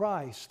about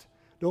Christ.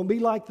 Don't be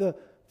like the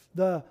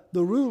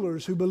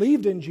rulers who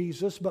believed in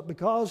Jesus, but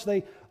because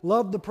they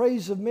loved the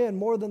praise of men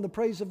more than the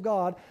praise of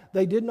God,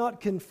 they did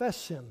not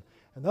confess Him.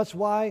 And that's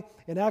why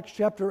in Acts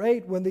chapter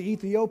 8, when the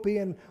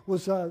Ethiopian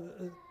was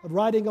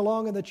riding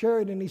along in the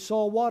chariot and he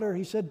saw water,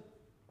 he said,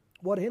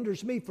 "What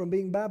hinders me from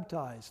being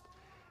baptized?"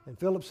 And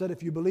Philip said,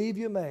 "If you believe,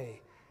 you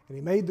may." And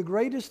he made the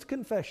greatest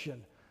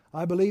confession.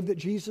 I believe that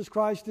Jesus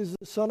Christ is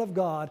the Son of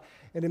God.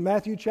 And in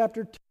Matthew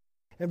chapter 2,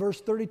 in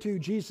verse 32,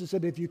 Jesus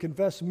said, "If you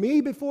confess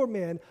me before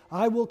men,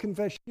 I will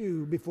confess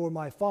you before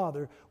my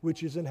Father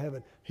which is in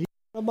heaven." He's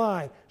one of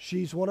mine.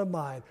 She's one of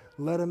mine.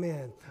 Let him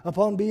in.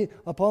 Upon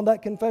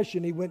that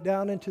confession, he went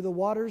down into the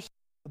waters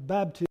of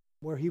baptism,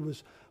 where he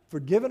was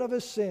forgiven of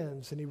his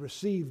sins, and he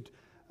received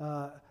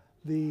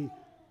the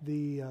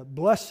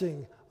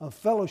blessing of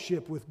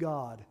fellowship with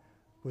God,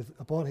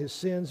 upon his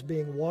sins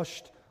being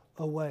washed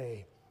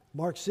away.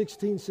 Mark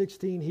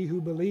 16:16, he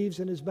who believes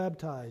and is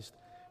baptized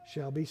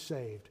shall be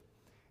saved.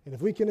 And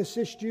if we can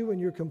assist you in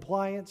your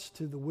compliance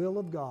to the will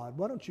of God,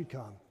 why don't you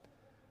come,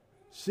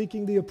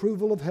 seeking the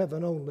approval of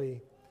heaven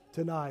only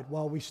tonight,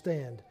 while we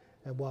stand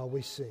and while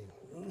we sing.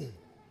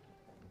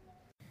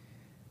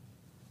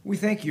 We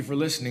thank you for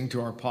listening to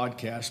our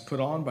podcast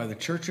put on by the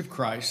Church of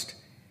Christ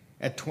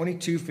at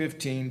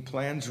 2215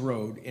 Plans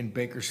Road in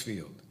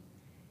Bakersfield.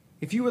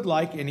 If you would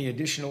like any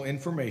additional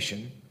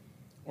information,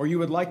 or you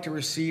would like to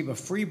receive a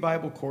free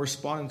Bible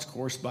correspondence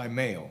course by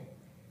mail,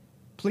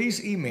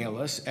 please email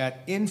us at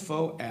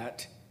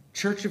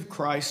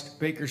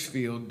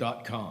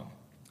info@churchofchristbakersfield.com.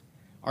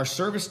 Our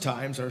service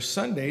times are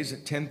Sundays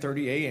at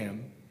 10:30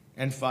 a.m.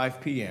 and 5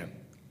 p.m.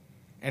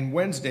 and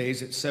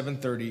Wednesdays at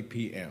 7:30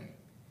 p.m.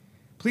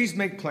 Please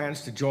make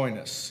plans to join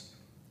us.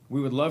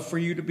 We would love for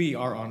you to be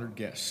our honored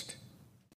guest.